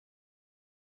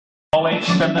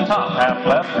boys spin the top, half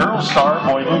left, girl star,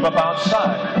 boy move up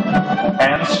outside.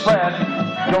 And spread,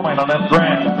 go right on that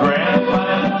grand,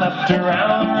 climb left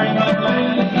around, ring the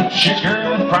ring, sugar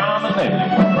and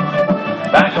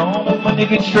promenade. Back home when you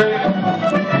get straight.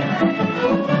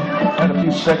 Had a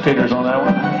few spectators on that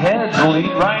one. Heads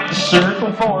lead right,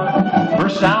 circle forward,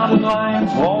 burst out in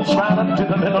lines, waltz right up to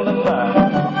the middle and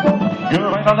back. Go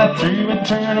right on that through and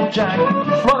turn and jack.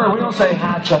 Flutter, we don't say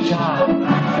ha-cha-cha.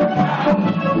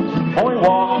 Boy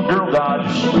walk, girl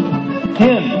dodge,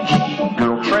 hinge,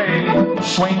 girl trade,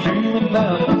 swing through and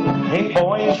down. Hey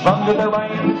boys, run to the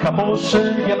right, couples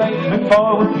circulate, move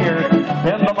forward here,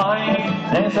 bend the line,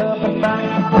 dance up and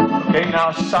back. Okay,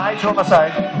 now sides on the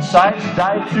side, sides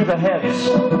dive through the heads.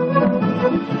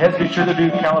 Heads, be sure to do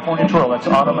California twirl, that's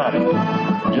automatic.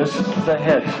 Just the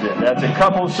heads did. That's a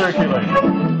couple circulate.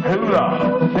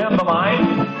 Hoorah! Bend the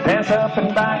line, dance up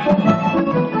and back.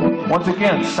 Once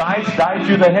again, sides dive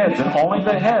through the heads, and only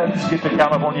the heads get the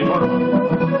California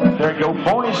twirl. There you go.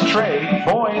 Boys trade.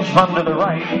 Boys run to the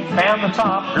right. Fan the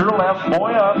top. Girl left.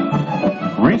 Boy up.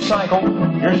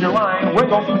 Recycle. Here's your line.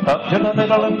 Wiggle up to the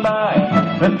middle and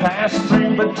back. Then pass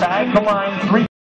through the tag the line. 3